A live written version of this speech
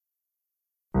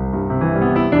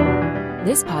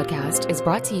This podcast is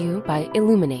brought to you by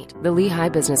Illuminate, the Lehigh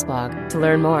Business Blog. To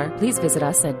learn more, please visit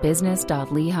us at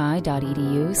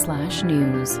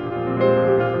business.lehigh.edu/news.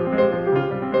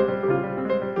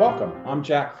 Welcome. I'm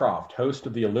Jack Croft, host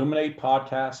of the Illuminate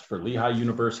podcast for Lehigh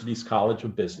University's College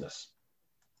of Business.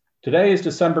 Today is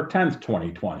December 10th,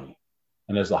 2020,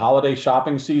 and as the holiday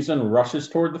shopping season rushes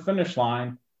toward the finish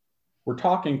line, we're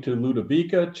talking to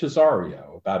Ludovica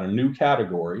Cesario about a new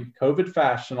category, COVID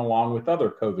fashion, along with other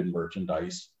COVID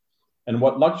merchandise, and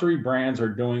what luxury brands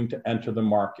are doing to enter the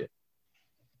market.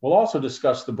 We'll also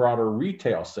discuss the broader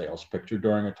retail sales picture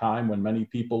during a time when many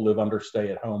people live under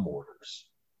stay-at-home orders.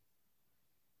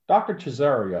 Dr.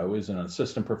 Cesario is an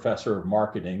assistant professor of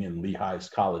marketing in Lehigh's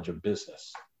College of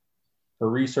Business. Her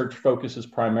research focuses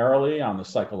primarily on the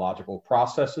psychological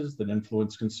processes that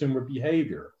influence consumer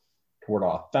behavior toward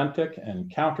authentic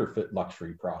and counterfeit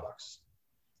luxury products,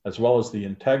 as well as the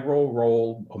integral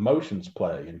role emotions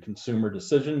play in consumer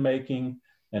decision-making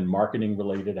and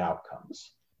marketing-related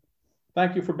outcomes.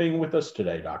 Thank you for being with us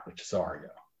today, Dr. Cesario.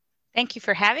 Thank you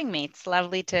for having me. It's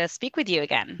lovely to speak with you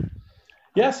again.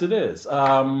 Yes, it is.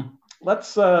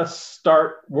 Let's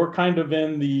start. We're kind of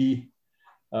in the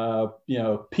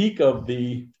peak of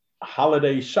the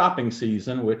holiday shopping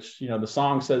season, which, the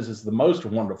song says is the most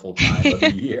wonderful time of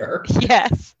the year.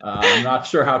 Yes. I'm not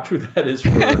sure how true that is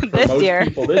for most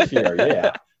people this year.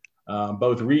 Yeah.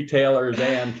 Both retailers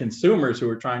and consumers who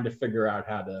are trying to figure out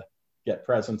how to get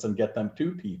presents and get them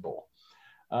to people.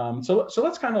 So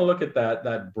let's kind of look at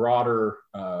that broader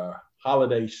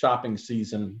holiday shopping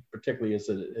season, particularly as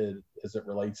it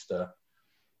relates to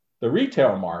the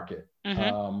retail market.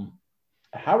 Mm-hmm.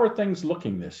 How are things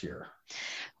looking this year?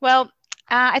 Well,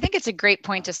 I think it's a great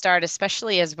point to start,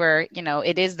 especially as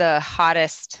it is the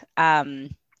hottest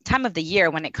time of the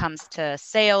year when it comes to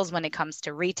sales, when it comes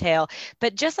to retail.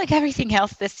 But just like everything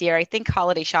else this year, I think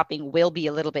holiday shopping will be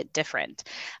a little bit different.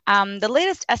 The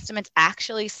latest estimates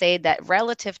actually say that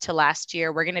relative to last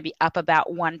year, we're going to be up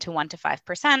about 1 to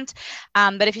 5%.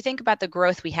 But if you think about the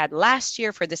growth we had last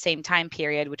year for the same time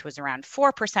period, which was around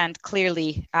 4%,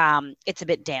 clearly it's a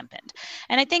bit dampened.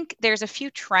 And I think there's a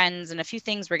few trends and a few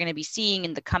things we're going to be seeing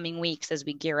in the coming weeks as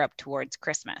we gear up towards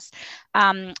Christmas.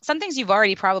 Some things you've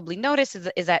already probably noticed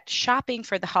is that shopping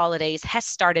for the holidays has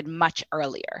started much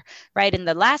earlier, right? In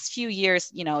the last few years,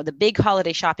 the big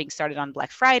holiday shopping started on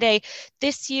Black Friday.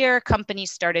 This year,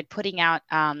 companies started putting out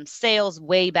sales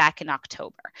way back in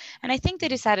October. And I think they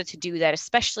decided to do that,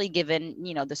 especially given,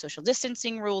 the social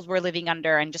distancing rules we're living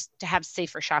under and just to have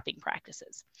safer shopping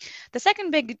practices. The second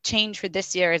big change for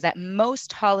this year is that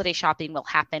most holiday shopping will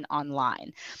happen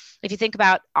online. If you think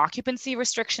about occupancy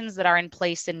restrictions that are in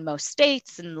place in most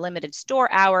states and limited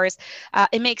store hours,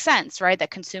 it makes sense, right, that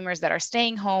consumers that are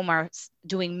staying home are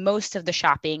doing most of the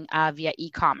shopping via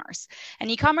e-commerce.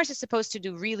 And e-commerce is supposed to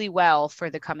do really well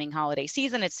for the coming holiday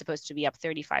season. It's supposed to be up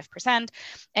 35%.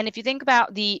 And if you think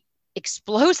about the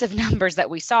explosive numbers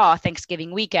that we saw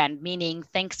Thanksgiving weekend, meaning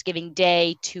Thanksgiving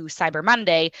Day to Cyber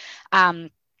Monday,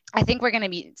 I think we're going to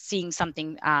be seeing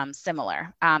something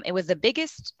similar. It was the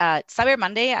biggest Cyber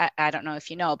Monday. I don't know if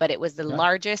you know, but it was the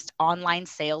largest online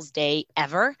sales day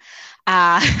ever,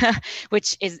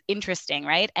 which is interesting,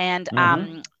 right? And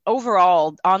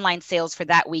overall, online sales for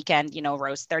that weekend,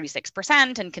 rose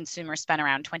 36%, and consumers spent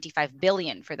around $25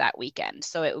 billion for that weekend.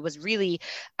 So it was really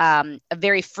a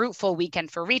very fruitful weekend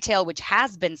for retail, which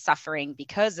has been suffering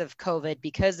because of COVID,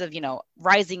 because of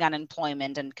rising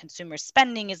unemployment, and consumer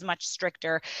spending is much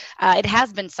stricter. It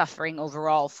has been suffering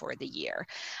overall for the year.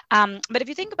 But if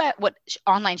you think about what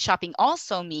online shopping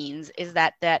also means, is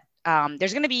that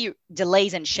there's going to be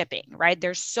delays in shipping, right?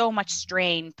 There's so much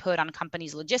strain put on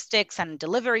companies' logistics and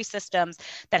delivery systems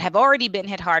that have already been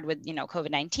hit hard with,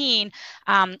 COVID-19.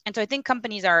 And so I think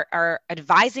companies are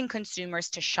advising consumers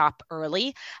to shop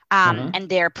early, and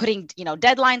they're putting,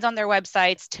 deadlines on their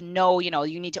websites to know,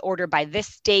 you need to order by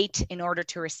this date in order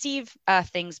to receive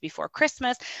things before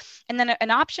Christmas. And then an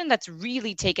option that's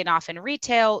really taken off in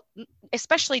retail,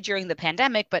 especially during the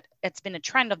pandemic, but it's been a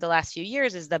trend of the last few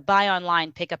years, is the buy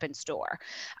online, pick up in store.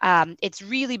 It's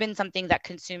really been something that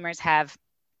consumers have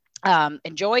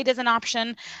enjoyed as an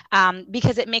option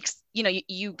because it makes,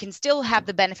 you can still have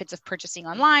the benefits of purchasing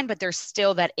online, but there's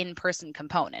still that in-person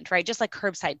component, right? Just like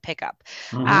curbside pickup.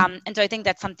 And so I think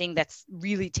that's something that's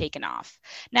really taken off.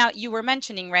 Now, you were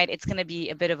mentioning, right, it's going to be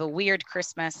a bit of a weird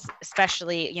Christmas,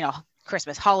 especially,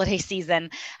 Christmas holiday season.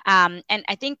 And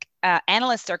I think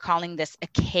analysts are calling this a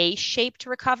K-shaped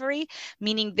recovery,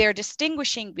 meaning they're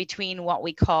distinguishing between what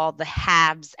we call the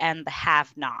haves and the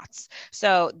have-nots.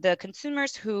 So the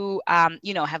consumers who,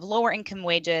 have lower income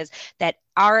wages that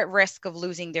are at risk of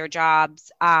losing their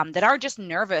jobs, that are just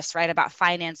nervous, right, about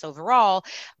finance overall,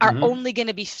 are only going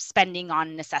to be spending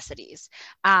on necessities,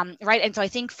 right? And so I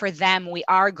think for them, we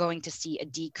are going to see a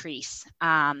decrease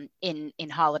in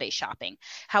holiday shopping.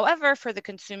 However, for the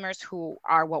consumers who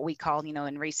are what we call,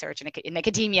 in research and in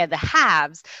academia, the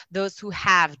haves, those who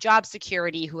have job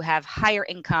security, who have higher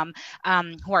income,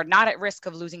 who are not at risk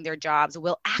of losing their jobs,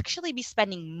 will actually be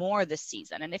spending more this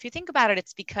season. And if you think about it,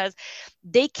 it's because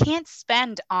they can't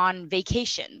spend on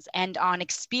vacations and on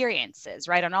experiences,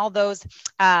 right? On all those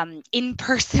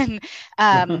in-person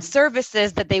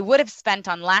services that they would have spent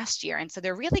on last year. And so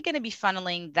they're really going to be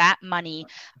funneling that money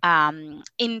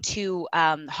into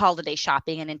holiday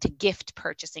shopping and into gift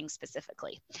purchasing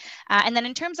specifically. And then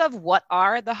in terms of what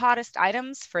are the hottest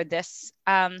items for this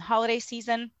holiday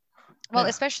season, well,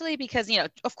 especially because,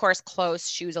 of course, clothes,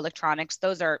 shoes, electronics,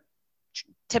 those are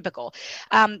typical.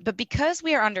 But because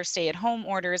we are under stay-at-home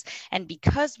orders and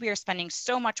because we are spending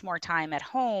so much more time at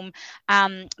home,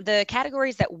 the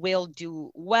categories that will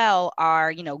do well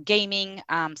are, gaming,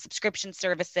 subscription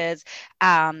services,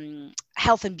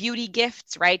 health and beauty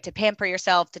gifts, right? To pamper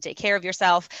yourself, to take care of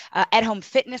yourself. At-home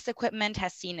fitness equipment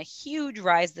has seen a huge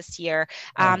rise this year,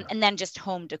 and then just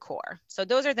home decor. So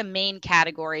those are the main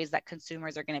categories that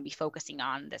consumers are going to be focusing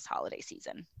on this holiday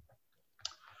season.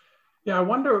 Yeah, I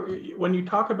wonder, when you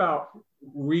talk about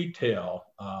retail,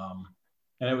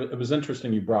 and it was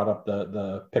interesting you brought up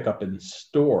the pickup in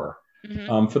store.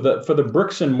 For the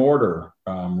bricks and mortar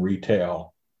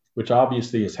retail, which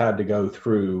obviously has had to go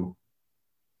through,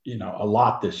 a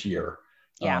lot this year.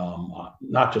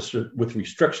 Not just with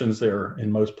restrictions there.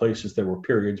 In most places, there were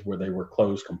periods where they were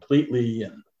closed completely,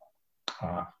 and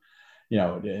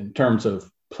in terms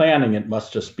of planning, it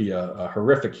must just be a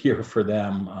horrific year for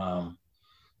them.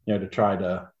 To try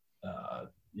to,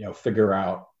 figure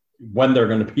out when they're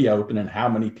going to be open and how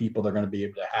many people they're going to be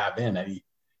able to have in at any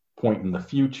point in the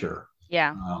future.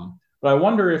 Yeah. But I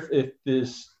wonder if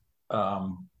this,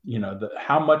 how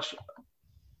much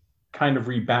kind of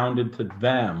rebounded to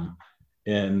them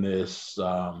in this,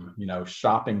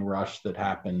 shopping rush that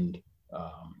happened,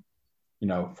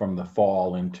 from the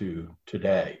fall into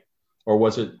today, or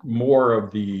was it more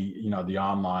of the, the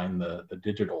online, the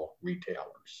digital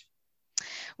retailers?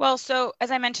 Well, so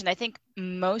as I mentioned, I think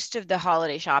most of the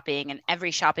holiday shopping and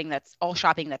all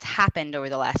shopping that's happened over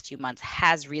the last few months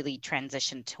has really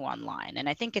transitioned to online. And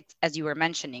I think it's, as you were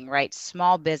mentioning, right,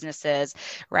 small businesses,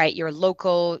 right, your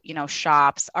local,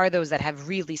 shops are those that have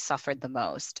really suffered the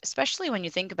most, especially when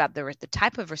you think about the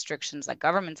type of restrictions that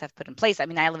governments have put in place. I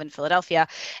mean, I live in Philadelphia,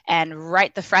 and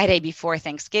right the Friday before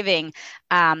Thanksgiving,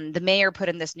 the mayor put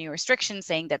in this new restriction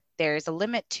saying that there's a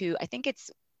limit to, I think it's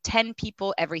 10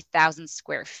 people every 1,000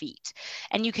 square feet.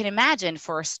 And you can imagine,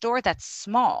 for a store that's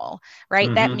small,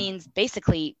 right, that means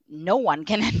basically no one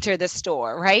can enter the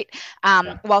store, right?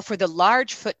 While for the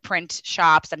large footprint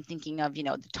shops, I'm thinking of,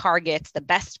 the Targets, the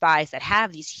Best Buys that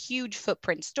have these huge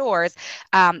footprint stores,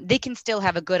 they can still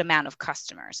have a good amount of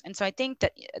customers. And so I think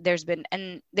that there's been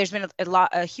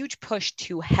a huge push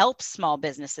to help small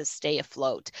businesses stay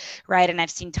afloat, right? And I've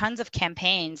seen tons of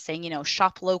campaigns saying,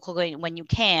 shop locally when you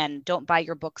can, don't buy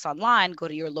your books online, go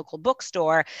to your local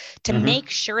bookstore, to make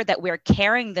sure that we're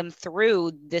carrying them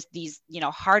through these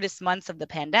hardest months of the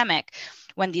pandemic,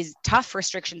 when these tough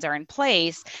restrictions are in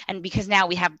place. And because now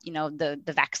we have,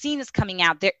 the vaccine is coming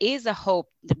out, there is a hope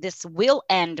that this will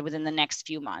end within the next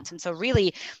few months. And so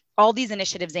really, all these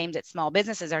initiatives aimed at small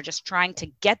businesses are just trying to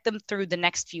get them through the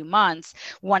next few months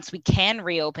once we can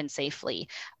reopen safely,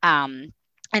 and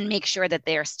make sure that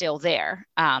they are still there,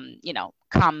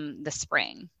 come the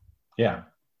spring. Yeah.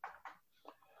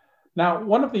 Now,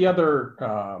 one of the other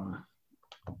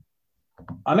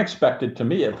unexpected, to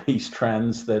me at least,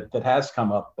 trends that has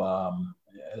come up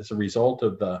as a result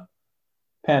of the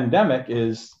pandemic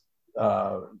is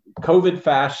COVID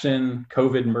fashion,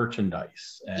 COVID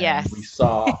merchandise. And we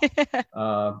saw,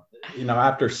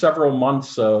 after several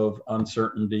months of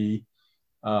uncertainty,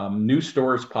 new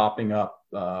stores popping up,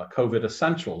 COVID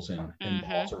essentials in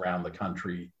malls around the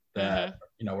country that,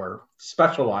 are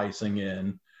specializing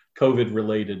in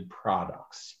COVID-related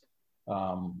products.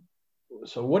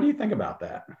 So what do you think about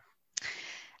that?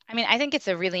 I mean, I think it's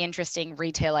a really interesting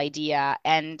retail idea,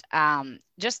 and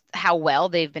just how well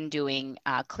they've been doing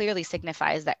clearly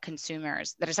signifies that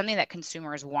is something that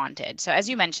consumers wanted. So as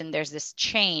you mentioned, there's this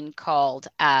chain called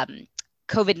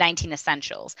COVID-19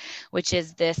 Essentials, which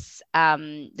is this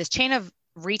chain of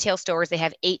retail stores. They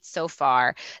have 8 so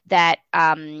far that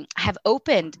have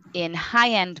opened in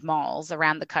high-end malls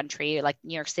around the country, like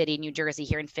New York City, New Jersey,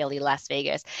 here in Philly, Las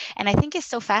Vegas. And I think it's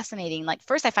so fascinating. Like,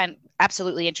 first, I find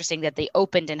absolutely interesting that they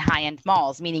opened in high-end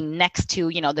malls, meaning next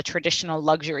to, the traditional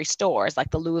luxury stores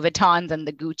like the Louis Vuittons and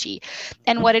the Gucci.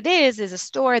 And what it is a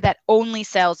store that only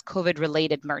sells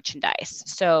COVID-related merchandise.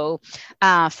 So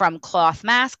from cloth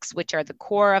masks, which are the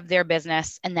core of their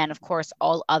business, and then, of course,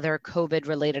 all other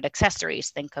COVID-related accessories.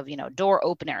 Think of, door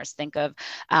openers, think of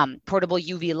portable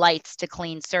UV lights to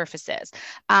clean surfaces.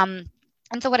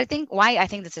 And so why I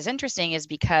think this is interesting is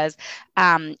because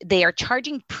they are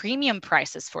charging premium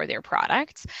prices for their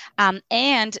products.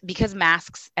 And because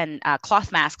masks and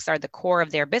cloth masks are the core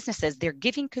of their businesses, they're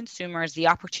giving consumers the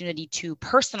opportunity to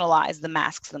personalize the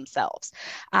masks themselves.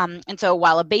 And so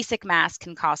while a basic mask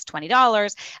can cost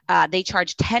 $20, they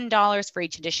charge $10 for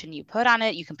each edition you put on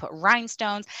it. You can put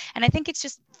rhinestones. And I think it's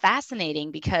just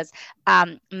fascinating because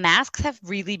masks have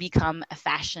really become a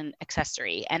fashion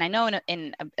accessory. And I know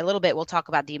in a little bit, we'll talk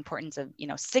about the importance of,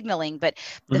 signaling, but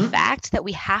the fact that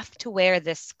we have to wear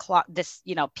this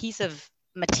piece of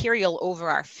material over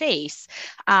our face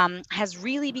has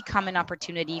really become an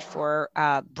opportunity for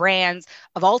brands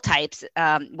of all types,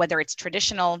 whether it's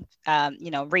traditional,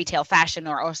 retail fashion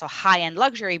or also high-end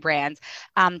luxury brands,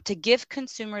 to give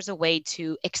consumers a way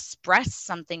to express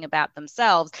something about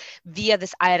themselves via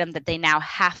this item that they now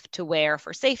have to wear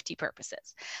for safety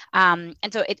purposes. And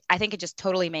so I think it just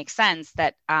totally makes sense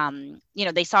that,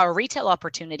 they saw a retail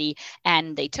opportunity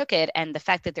and they took it. And the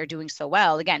fact that they're doing so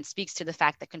well, again, speaks to the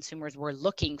fact that consumers were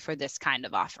looking for this kind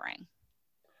of offering.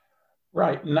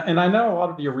 Right. And I know a lot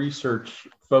of your research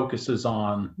focuses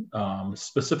on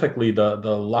specifically the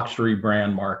luxury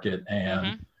brand market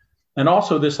and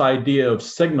also this idea of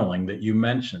signaling that you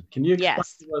mentioned. Can you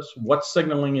explain to us what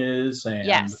signaling is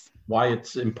and why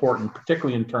it's important,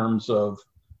 particularly in terms of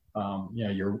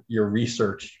your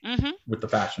research with the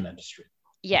fashion industry?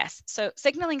 Yes. So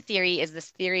signaling theory is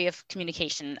this theory of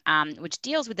communication, which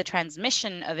deals with the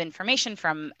transmission of information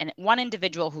from one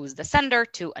individual who is the sender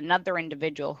to another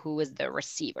individual who is the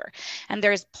receiver. And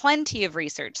there's plenty of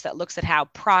research that looks at how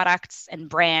products and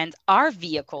brands are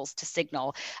vehicles to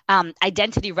signal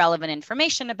identity relevant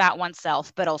information about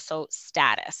oneself, but also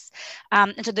status.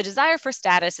 And so the desire for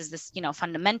status is this,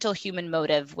 fundamental human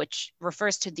motive, which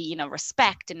refers to the,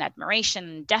 respect and admiration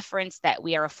and deference that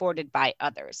we are afforded by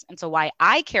others. And so why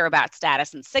I care about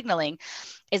status and signaling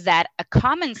is that a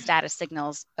common status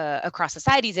signals across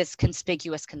societies is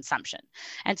conspicuous consumption.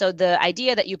 And so the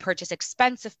idea that you purchase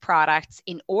expensive products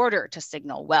in order to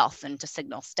signal wealth and to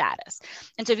signal status.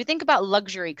 And so if you think about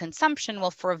luxury consumption,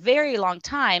 well, for a very long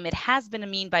time, it has been a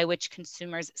mean by which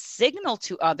consumers signal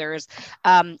to others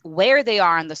where they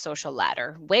are on the social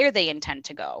ladder, where they intend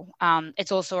to go.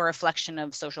 It's also a reflection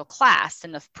of social class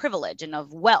and of privilege and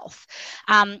of wealth.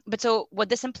 But so what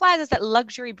this implies is that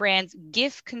luxury brands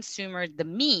give consumers the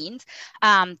means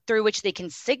through which they can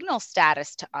signal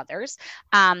status to others.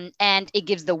 And it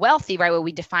gives the wealthy, right, what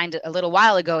we defined a little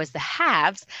while ago as the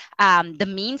haves, the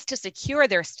means to secure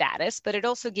their status, but it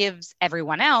also gives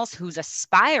everyone else who's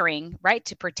aspiring, right,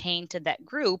 to pertain to that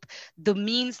group, the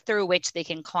means through which they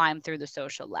can climb through the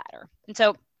social ladder. And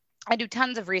so I do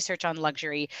tons of research on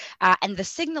luxury, and the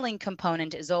signaling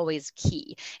component is always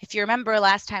key. If you remember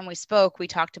last time we spoke, we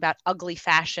talked about ugly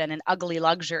fashion and ugly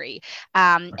luxury.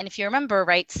 And if you remember,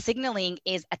 right, signaling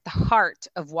is at the heart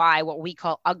of why what we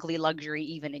call ugly luxury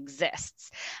even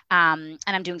exists. And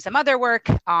I'm doing some other work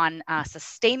on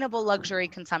sustainable luxury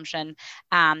consumption,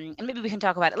 and maybe we can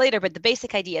talk about it later, but the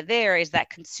basic idea there is that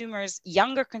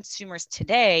younger consumers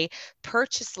today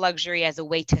purchase luxury as a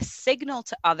way to signal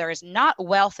to others, not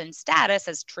wealth and status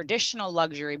as traditional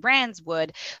luxury brands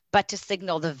would, but to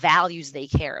signal the values they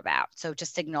care about. So to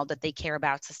signal that they care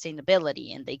about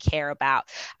sustainability and they care about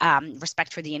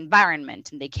respect for the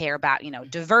environment and they care about,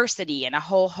 diversity and a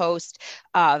whole host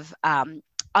of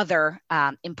other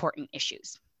important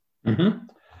issues. Mm-hmm.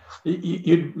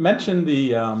 You mentioned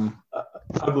the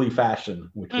ugly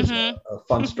fashion, which is a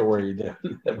fun story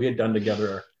that we had done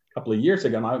together a couple of years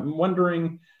ago. And I'm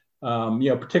wondering,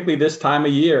 particularly this time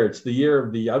of year, it's the year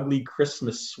of the ugly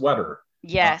Christmas sweater.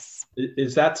 Yes.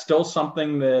 Is that still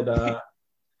something that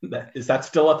is that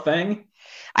still a thing?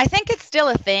 I think it's still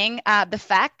a thing. The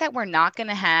fact that we're not going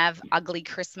to have ugly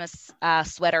Christmas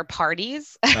sweater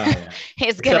parties Oh, yeah.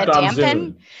 is going to Except on dampen.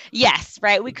 Zoom. Yes,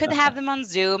 right. We could have them on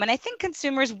Zoom, and I think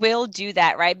consumers will do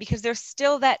that, right? Because there's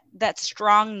still that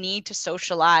strong need to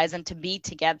socialize and to be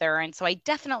together, and so I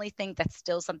definitely think that's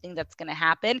still something that's going to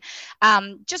happen.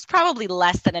 Just probably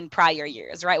less than in prior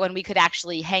years, right? When we could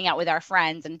actually hang out with our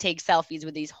friends and take selfies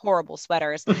with these horrible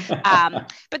sweaters.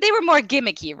 But they were more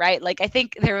gimmicky, right? Like I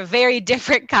think they're a very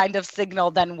different kind of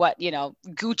signal than what,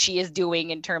 Gucci is doing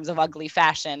in terms of ugly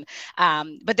fashion.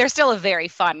 But they're still a very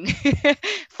fun,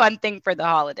 fun thing for the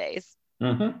holidays.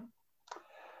 Mm-hmm.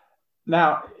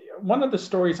 Now, one of the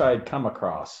stories I had come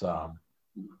across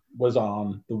was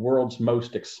on the world's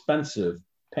most expensive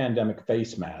pandemic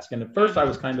face mask. And at first I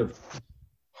was kind of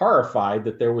horrified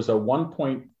that there was a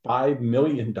 $1.5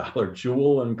 million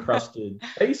jewel encrusted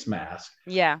face mask.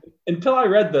 Yeah. Until I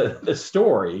read the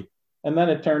story. And then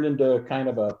it turned into kind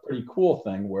of a pretty cool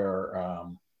thing where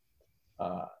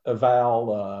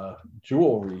Aval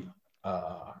jewelry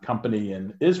company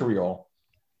in Israel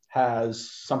has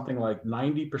something like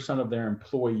 90% of their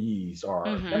employees are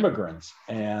immigrants.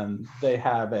 And they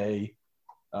have a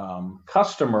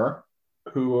customer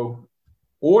who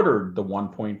ordered the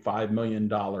 $1.5 million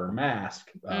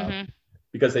mask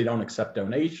because they don't accept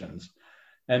donations.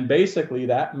 And basically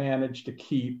that managed to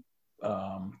keep,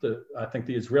 I think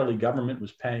the Israeli government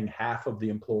was paying half of the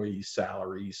employees'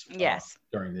 salaries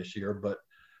during this year. But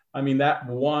I mean, that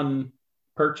one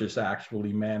purchase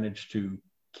actually managed to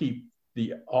keep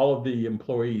all of the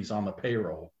employees on the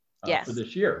payroll for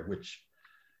this year, which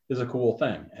is a cool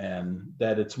thing. And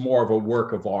that it's more of a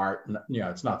work of art. And,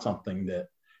 it's not something that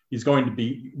he's going to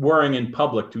be wearing in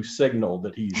public to signal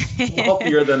that he's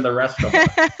wealthier than the rest of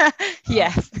us.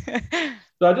 Yes.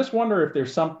 So I just wonder if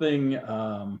there's something,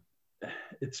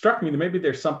 it struck me that maybe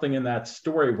there's something in that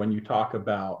story when you talk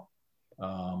about,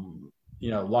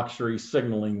 luxury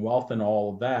signaling wealth and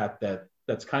all of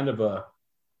that's kind of a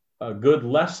good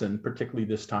lesson, particularly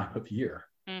this time of year.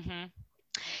 Mm-hmm.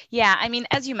 Yeah, I mean,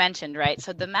 as you mentioned, right?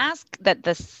 So the mask that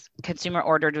this consumer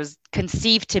ordered was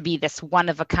conceived to be this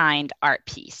one-of-a-kind art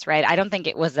piece, right? I don't think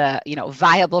it was a,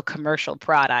 viable commercial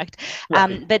product.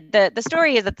 Right. But the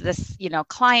story is that this,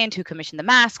 client who commissioned the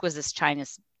mask was this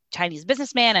Chinese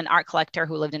businessman and art collector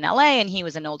who lived in LA, and he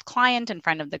was an old client and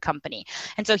friend of the company.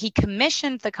 And so he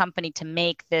commissioned the company to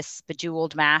make this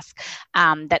bejeweled mask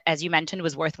that, as you mentioned,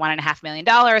 was worth $1.5 million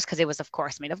because it was, of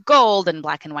course, made of gold and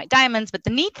black and white diamonds. But the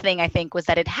neat thing, I think, was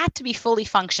that it had to be fully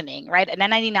functioning, right? An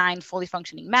N99 fully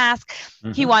functioning mask.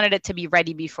 Mm-hmm. He wanted it to be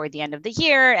ready before the end of the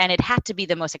year, and it had to be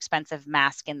the most expensive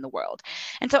mask in the world.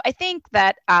 And so I think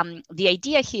that the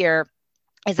idea here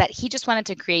is that he just wanted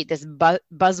to create this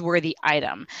buzzworthy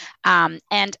item.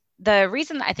 And the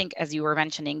reason I think, as you were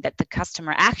mentioning, that the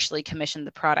customer actually commissioned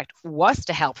the product was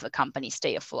to help the company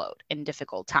stay afloat in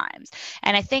difficult times.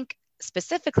 And I think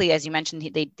specifically, as you mentioned,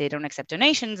 they don't accept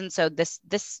donations. And so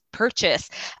this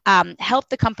purchase helped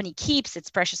the company keeps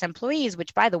its precious employees,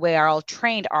 which, by the way, are all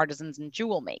trained artisans in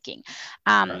jewel making.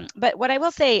 Right. But what I will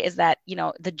say is that,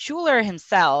 the jeweler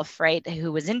himself, right,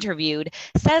 who was interviewed,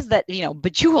 says that,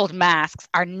 bejeweled masks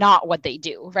are not what they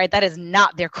do, right? That is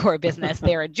not their core business.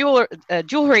 They're a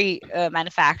jewelry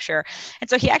manufacturer. And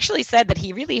so he actually said that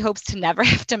he really hopes to never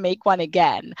have to make one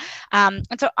again.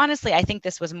 And so honestly, I think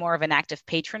this was more of an act of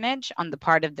patronage on the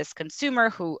part of this consumer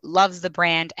who loves the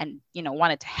brand and,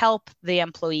 wanted to help the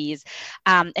employees.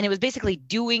 And it was basically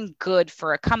doing good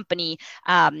for a company,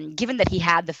 given that he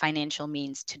had the financial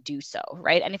means to do so,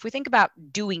 right? And if we think about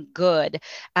doing good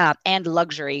and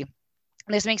luxury,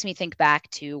 this makes me think back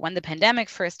to when the pandemic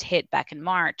first hit back in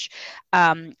March,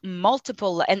 and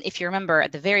if you remember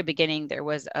at the very beginning, there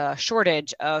was a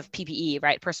shortage of PPE,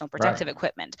 right? Personal protective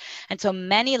equipment. And so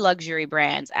many luxury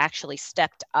brands actually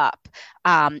stepped up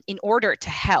in order to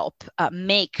help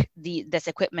make this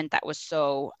equipment that was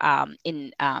so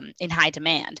in high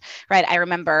demand, right? I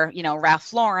remember,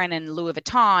 Ralph Lauren and Louis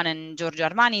Vuitton and Giorgio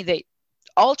Armani, they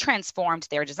all transformed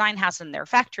their design house and their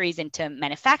factories into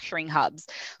manufacturing hubs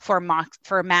for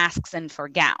masks and for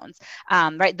gowns,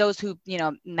 right? Those who,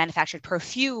 manufactured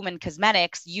perfume and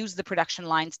cosmetics used the production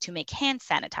lines to make hand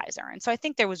sanitizer. And so I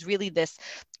think there was really this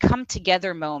come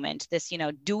together moment, this,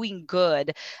 doing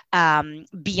good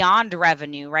beyond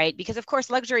revenue, right? Because of course,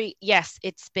 luxury, yes,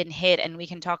 it's been hit and we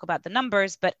can talk about the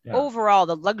numbers, but overall,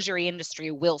 the luxury industry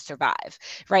will survive,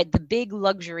 right? The big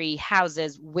luxury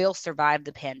houses will survive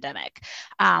the pandemic.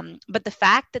 But the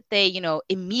fact that they,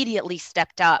 immediately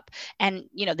stepped up and,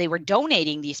 they were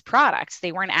donating these products,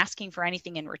 they weren't asking for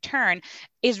anything in return,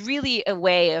 is really a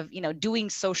way of, doing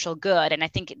social good. And I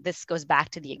think this goes back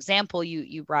to the example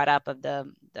you brought up of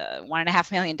the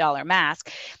 $1.5 million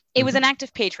mask. It was an act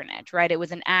of patronage, right? It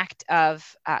was an act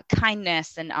of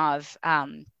kindness and of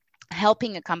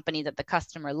helping a company that the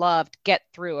customer loved get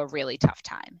through a really tough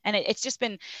time. And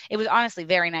it was honestly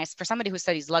very nice for somebody who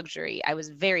studies luxury. I was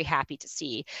very happy to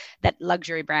see that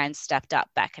luxury brands stepped up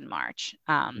back in March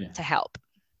to help.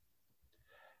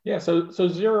 Yeah, so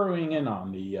zeroing in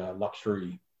on the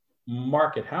luxury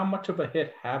market, how much of a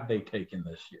hit have they taken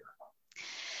this year?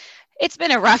 It's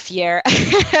been a rough year.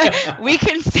 We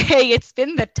can say it's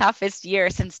been the toughest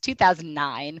year since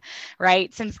 2009,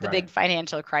 right? Since the big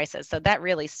financial crisis. So that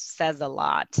really says a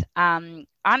lot.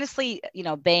 Honestly,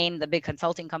 Bain, the big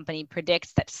consulting company,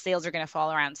 predicts that sales are going to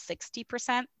fall around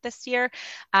 60% this year.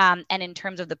 And in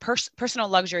terms of the personal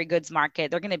luxury goods market,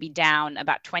 they're going to be down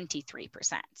about 23%.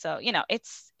 So,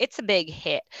 it's a big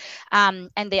hit.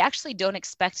 And they actually don't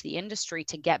expect the industry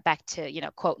to get back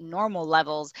to, quote, normal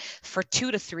levels for 2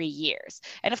 to 3 years.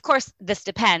 And of course, this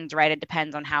depends, right? It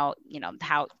depends on how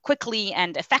quickly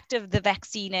and effective the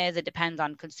vaccine is. It depends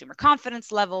on consumer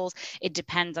confidence levels. It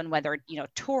depends on whether,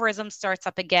 tourism starts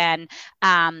up again.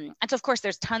 And so, of course,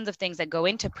 there's tons of things that go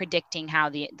into predicting how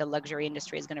the luxury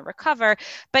industry is going to recover.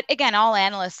 But again, all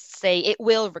analysts say it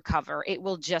will recover. It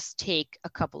will just take a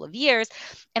couple of years.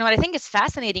 And what I think is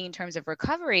fascinating in terms of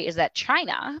recovery is that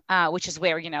China, which is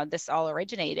where, this all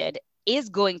originated, is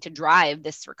going to drive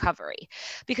this recovery.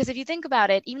 Because if you think about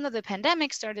it, even though the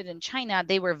pandemic started in China,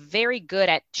 they were very good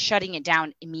at shutting it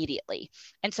down immediately.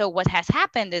 And so what has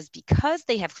happened is because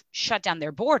they have shut down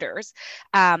their borders,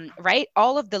 right,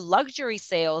 all of the luxury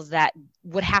sales that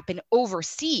would happen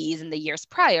overseas in the years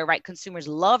prior, right, consumers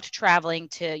loved traveling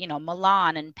to,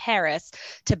 Milan and Paris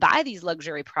to buy these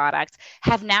luxury products,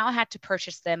 have now had to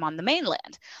purchase them on the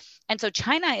mainland. And so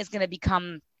China is going to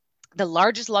become the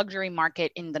largest luxury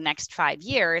market in the next 5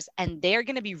 years, and they're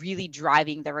going to be really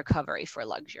driving the recovery for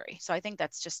luxury. So I think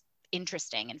that's just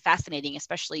interesting and fascinating,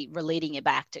 especially relating it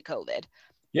back to COVID.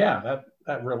 Yeah,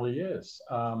 that really is.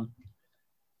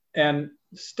 And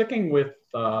sticking with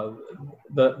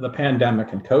the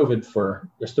pandemic and COVID for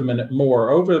just a minute more,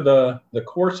 over the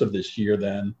course of this year,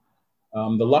 then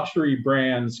the luxury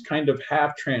brands kind of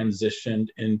have transitioned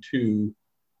into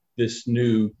this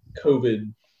new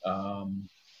COVID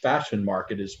fashion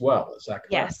market as well. Is that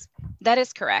correct? Yes, that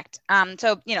is correct.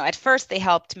 So, at first they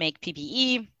helped make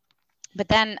PPE, but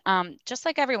then just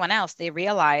like everyone else, they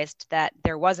realized that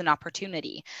there was an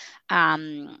opportunity,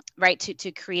 right,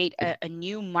 to create a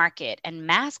new market. And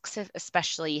masks,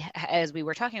 especially as we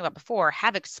were talking about before,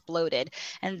 have exploded.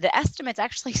 And the estimates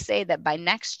actually say that by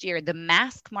next year, the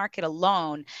mask market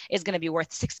alone is going to be worth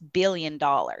 $6 billion.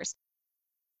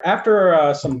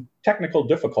 After some technical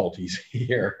difficulties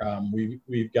here,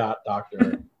 we've got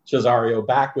Dr. Cesario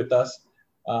back with us.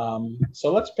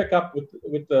 So let's pick up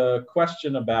with the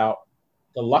question about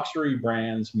the luxury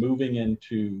brands moving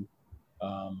into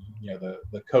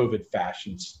the COVID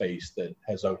fashion space that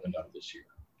has opened up this year.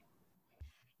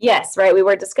 Yes, right. We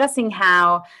were discussing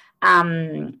how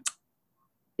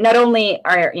not only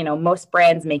are, most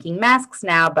brands making masks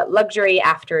now, but luxury,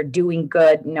 after doing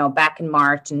good, back in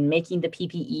March and making the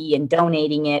PPE and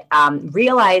donating it,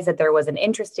 realized that there was an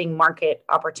interesting market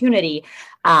opportunity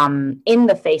in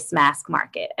the face mask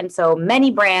market. And so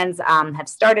many brands have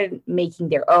started making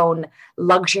their own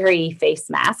luxury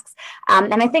face masks.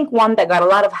 And I think one that got a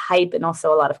lot of hype and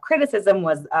also a lot of criticism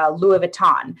was Louis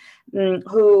Vuitton,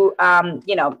 who,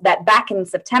 that back in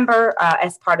September,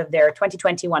 as part of their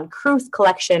 2021 cruise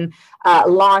collection,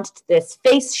 launched this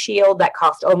face shield that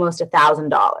cost almost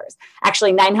 $1,000,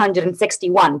 actually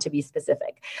 $961 to be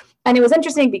specific. And it was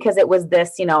interesting because it was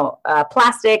this,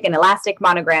 plastic and elastic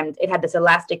monogram. It had this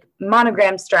elastic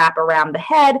monogram strap around the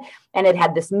head, and it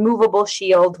had this movable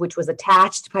shield, which was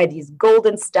attached by these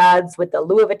golden studs with the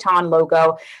Louis Vuitton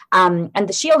logo. And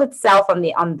the shield itself on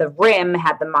the rim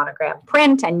had the monogram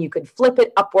print, and you could flip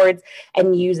it upwards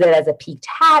and use it as a peaked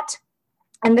hat.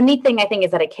 And the neat thing, I think, is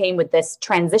that it came with this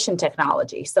transition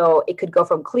technology. So it could go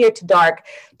from clear to dark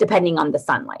depending on the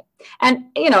sunlight. And,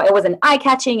 it was an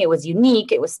eye-catching, it was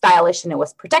unique, it was stylish, and it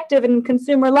was protective, and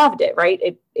consumer loved it, right?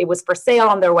 It was for sale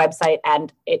on their website,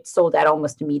 and it sold out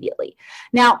almost immediately.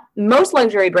 Now, most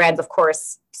luxury brands, of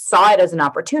course, saw it as an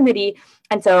opportunity.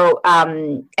 And so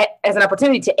as an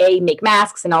opportunity to A, make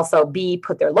masks, and also B,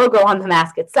 put their logo on the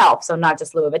mask itself. So not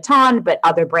just Louis Vuitton, but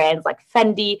other brands like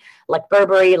Fendi, like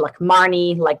Burberry, like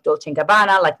Marni, like Dolce &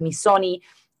 Gabbana, like Missoni,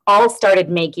 all started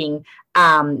making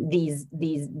these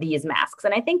masks.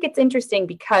 And I think it's interesting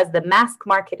because the mask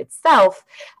market itself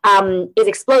is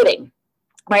exploding.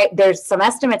 Right. There's some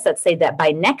estimates that say that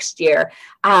by next year,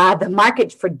 the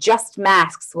market for just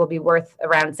masks will be worth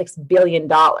around $6 billion.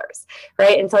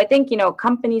 Right. And so I think,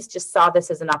 companies just saw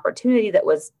this as an opportunity that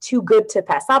was too good to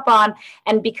pass up on.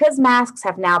 And because masks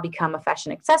have now become a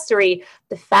fashion accessory,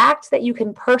 the fact that you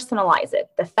can personalize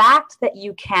it, the fact that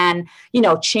you can,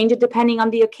 change it depending on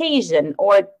the occasion,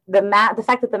 or the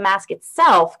fact that the mask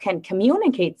itself can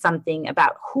communicate something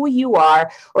about who you are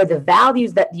or the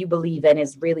values that you believe in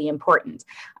is really important.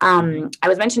 I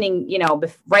was mentioning,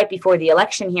 right before the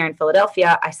election here in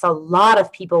Philadelphia, I saw a lot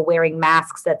of people wearing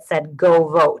masks that said "Go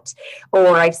vote,"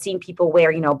 or I've seen people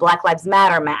wear, Black Lives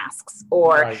Matter masks,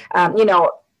 or, right.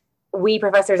 We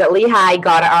professors at Lehigh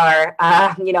got our,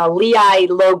 Lehigh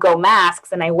logo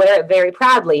masks, and I wear it very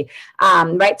proudly,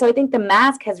 right? So I think the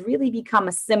mask has really become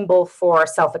a symbol for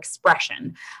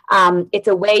self-expression. It's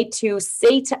a way to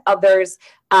say to others,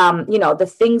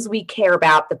 the things we care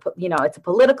about, it's a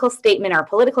political statement, our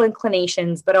political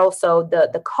inclinations, but also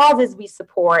the causes we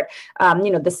support,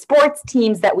 the sports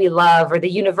teams that we love, or the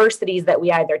universities that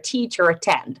we either teach or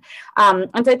attend.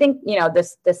 And so I think,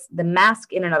 the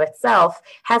mask in and of itself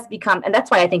has become, and that's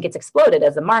why I think it's exploded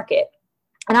as a market.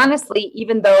 And honestly,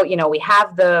 even though, we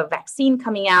have the vaccine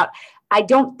coming out, I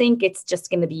don't think it's just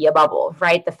going to be a bubble,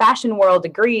 right? The fashion world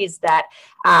agrees that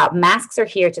masks are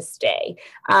here to stay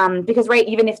because, right,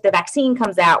 even if the vaccine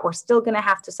comes out, we're still going to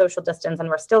have to social distance and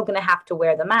we're still going to have to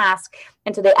wear the mask.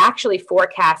 And so they actually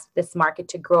forecast this market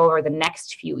to grow over the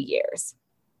next few years.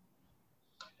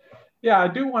 Yeah, I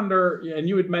do wonder, and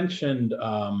you had mentioned,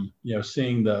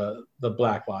 seeing the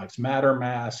Black Lives Matter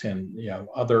mask and,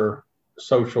 other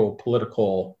social,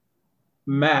 political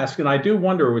mask. And I do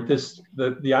wonder with this,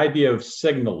 the idea of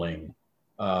signaling,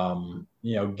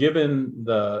 given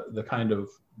the kind of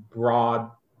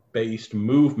broad-based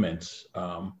movements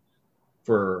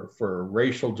for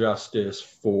racial justice,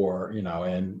 for,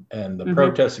 and the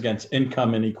protests against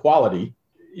income inequality,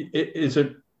 is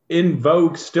it in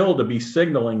vogue still to be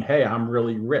signaling, hey, I'm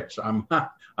really rich. I'm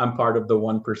part of the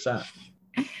 1%.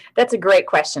 That's a great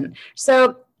question.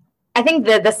 So I think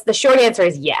the short answer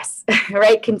is yes,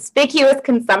 right? Conspicuous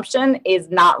consumption is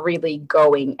not really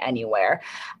going anywhere,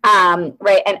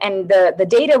 right? And the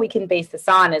data we can base this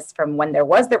on is from when there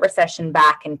was the recession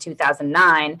back in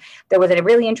 2009. There was a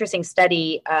really interesting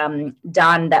study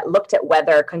done that looked at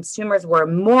whether consumers were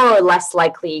more or less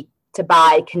likely to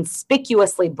buy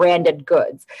conspicuously branded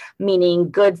goods, meaning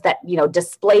goods that,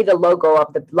 display the logo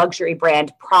of the luxury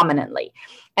brand prominently.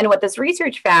 And what this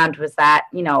research found was that,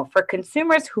 for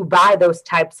consumers who buy those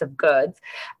types of goods,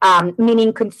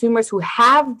 meaning consumers who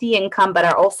have the income but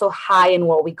are also high in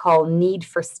what we call need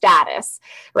for status,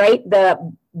 right?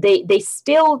 They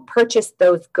still purchase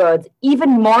those goods even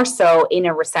more so in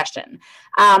a recession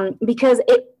because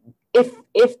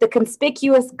if the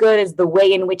conspicuous good is the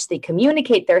way in which they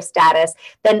communicate their status,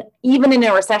 then even in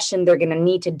a recession, they're going to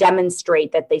need to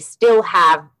demonstrate that they still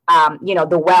have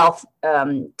the wealth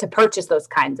to purchase those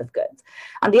kinds of goods.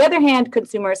 On the other hand,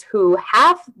 consumers who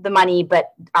have the money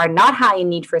but are not high in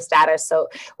need for status, so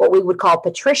what we would call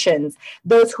patricians,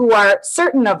 those who are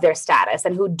certain of their status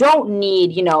and who don't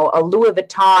need, a Louis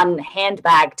Vuitton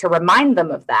handbag to remind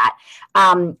them of that,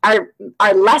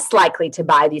 are less likely to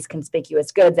buy these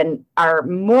conspicuous goods and are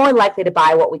more likely to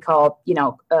buy what we call,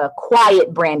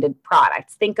 quiet branded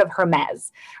products. Think of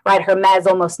Hermes, right? Hermes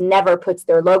almost never puts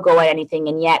their logo on anything,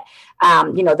 and yet,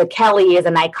 the Kelly is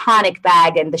an iconic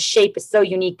bag, and the shape is so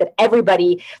unique that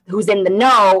everybody who's in the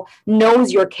know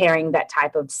knows you're carrying that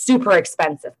type of super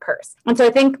expensive purse. And so I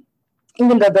think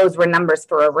even though those were numbers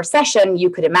for a recession, you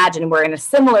could imagine we're in a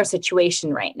similar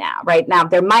situation right now. Right now,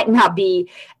 there might not be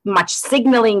much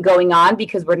signaling going on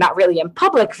because we're not really in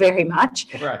public very much.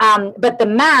 Right. But the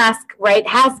mask, right,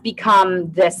 has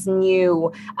become this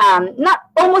new, not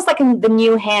almost like the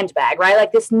new handbag, right?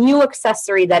 Like this new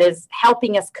accessory that is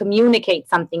helping us communicate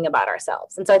something about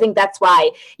ourselves. And so I think that's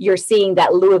why you're seeing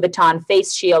that Louis Vuitton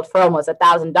face shield for almost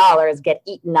 $1,000 get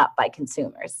eaten up by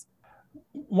consumers.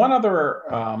 One other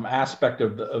aspect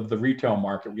of the retail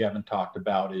market we haven't talked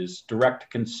about is direct to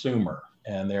consumer.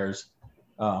 And there's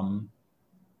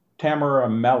Tamara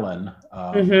Mellon,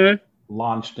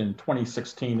 launched in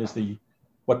 2016 as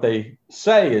what they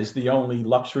say is the only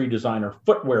luxury designer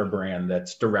footwear brand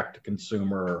that's direct to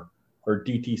consumer or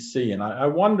DTC. And I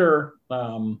wonder,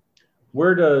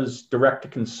 where does direct to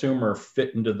consumer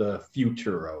fit into the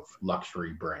future of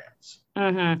luxury brands?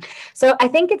 So I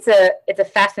think it's a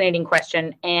fascinating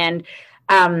question, and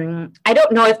I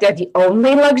don't know if they're the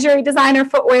only luxury designer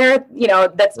footwear,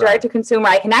 that's direct to consumer.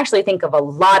 I can actually think of a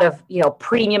lot of,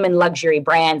 premium and luxury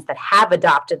brands that have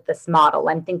adopted this model.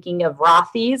 I'm thinking of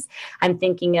Rothy's. I'm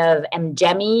thinking of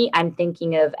Mgemi. I'm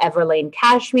thinking of Everlane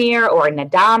Cashmere or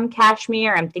Nadam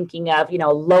Cashmere. I'm thinking of,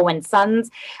 Low & Sons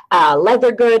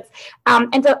leather goods.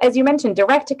 And so, as you mentioned,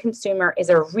 direct to consumer is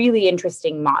a really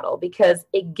interesting model because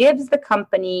it gives the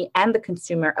company and the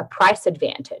consumer a price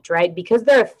advantage, right? Because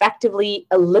they're effectively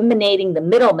eliminating the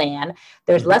middleman.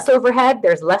 There's less overhead,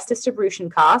 there's less distribution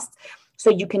costs. So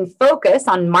you can focus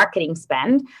on marketing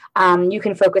spend. You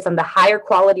can focus on the higher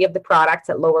quality of the products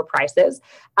at lower prices.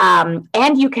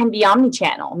 And you can be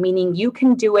omnichannel, meaning you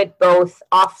can do it both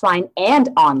offline and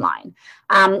online.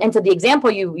 And so the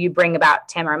example you bring about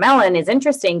Tamara Mellon is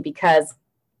interesting because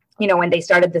when they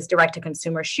started this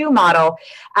direct-to-consumer shoe model,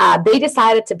 they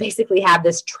decided to basically have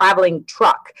this traveling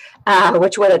truck,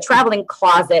 which was a traveling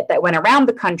closet that went around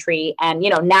the country. And,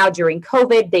 now during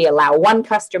COVID, they allow one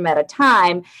customer at a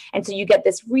time. And so you get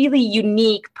this really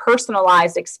unique,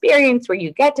 personalized experience where you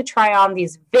get to try on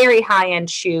these very high-end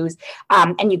shoes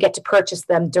and you get to purchase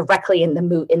them directly in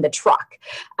the truck.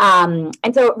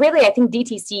 And so really, I think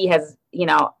DTC has,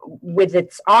 with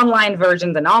its online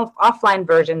versions and offline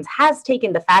versions, has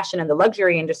taken the fashion and the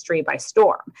luxury industry by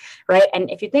storm, right? And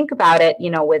if you think about it,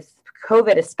 with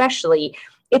COVID especially,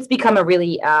 it's become a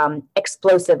really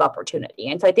explosive opportunity.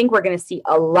 And so I think we're going to see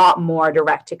a lot more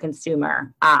direct to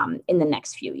consumer in the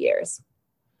next few years.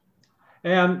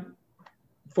 And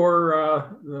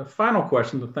for the final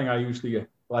question, the thing I usually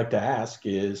like to ask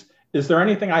is there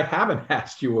anything I haven't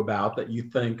asked you about that you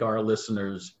think our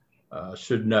listeners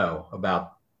should know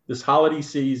about this holiday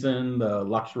season, the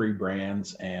luxury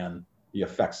brands, and the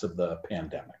effects of the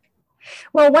pandemic?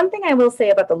 Well, one thing I will say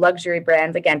about the luxury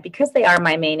brands, again, because they are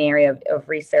my main area of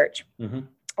research,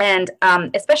 and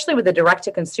especially with the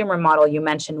direct-to-consumer model you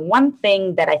mentioned, one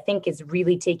thing that I think is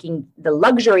really taking the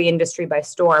luxury industry by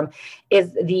storm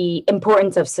is the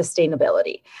importance of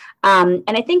sustainability. And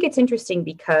I think it's interesting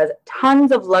because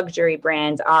tons of luxury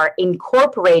brands are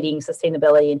incorporating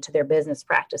sustainability into their business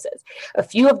practices. A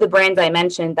few of the brands I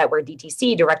mentioned that were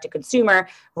DTC, direct-to-consumer,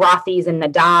 Rothy's and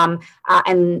Nadam,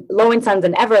 and Low & Sons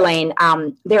and Everlane,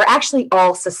 they're actually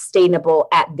all sustainable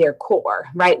at their core,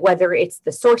 right? Whether it's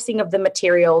the sourcing of the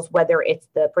materials, whether it's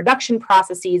the production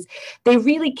processes, they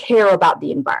really care about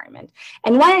the environment.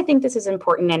 And why I think this is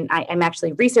important, and I'm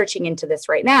actually researching into this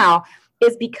right now,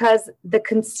 is because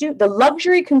the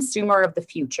luxury consumer of the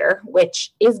future,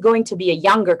 which is going to be a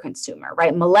younger consumer,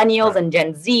 right? Millennials and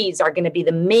Gen Zs are going to be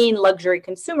the main luxury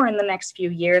consumer in the next few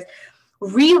years,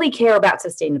 really care about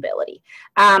sustainability.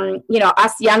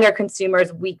 Us younger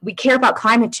consumers, we care about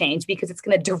climate change because it's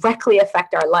going to directly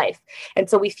affect our life. And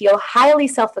so we feel highly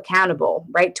self-accountable,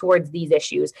 right, towards these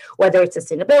issues, whether it's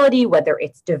sustainability, whether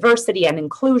it's diversity and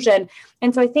inclusion.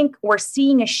 And so I think we're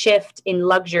seeing a shift in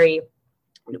luxury.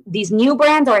 These new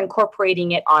brands are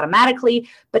incorporating it automatically,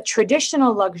 but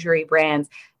traditional luxury brands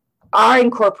are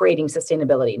incorporating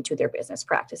sustainability into their business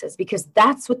practices because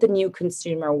that's what the new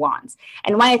consumer wants.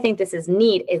 And why I think this is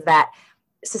neat is that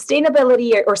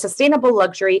sustainability or sustainable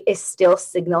luxury is still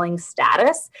signaling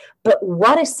status, but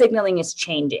what is signaling is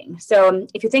changing. So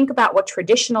if you think about what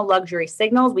traditional luxury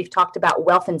signals, we've talked about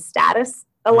wealth and status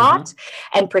a lot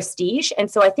and prestige.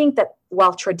 And so I think that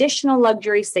while traditional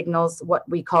luxury signals what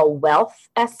we call wealth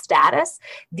as status,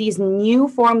 these new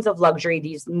forms of luxury,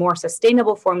 these more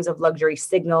sustainable forms of luxury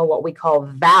signal what we call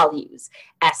values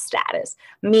as status,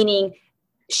 meaning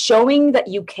showing that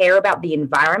you care about the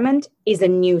environment is a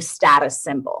new status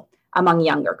symbol among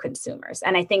younger consumers.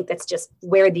 And I think that's just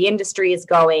where the industry is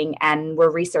going, and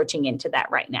we're researching into that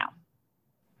right now.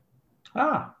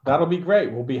 That'll be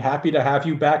great. We'll be happy to have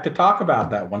you back to talk about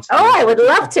that once. I would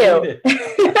love to.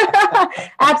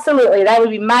 Absolutely. That would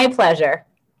be my pleasure.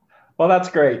 Well, that's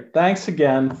great. Thanks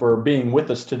again for being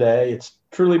with us today. It's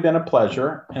truly been a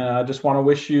pleasure. And I just want to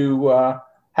wish you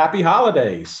happy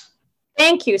holidays.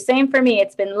 Thank you. Same for me.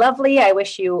 It's been lovely. I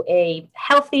wish you a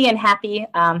healthy and happy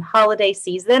holiday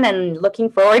season and looking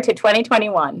forward to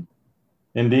 2021.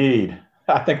 Indeed.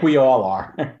 I think we all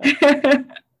are.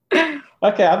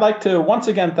 Okay, I'd like to once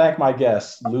again thank my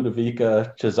guest,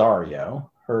 Ludovica Cesario.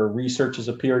 Her research has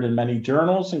appeared in many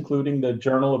journals, including the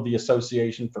Journal of the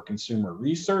Association for Consumer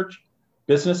Research,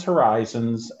 Business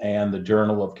Horizons, and the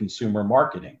Journal of Consumer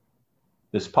Marketing.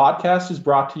 This podcast is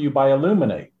brought to you by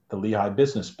Illuminate, the Lehigh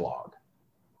Business Blog.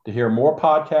 To hear more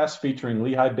podcasts featuring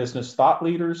Lehigh business thought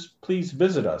leaders, please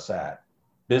visit us at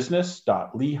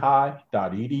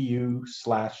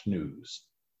business.lehigh.edu/news.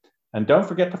 And don't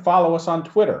forget to follow us on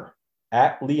Twitter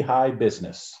 @Lehigh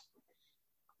Business.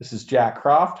 This is Jack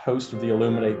Croft, host of the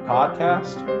Illuminate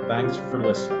podcast. Thanks for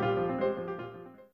listening.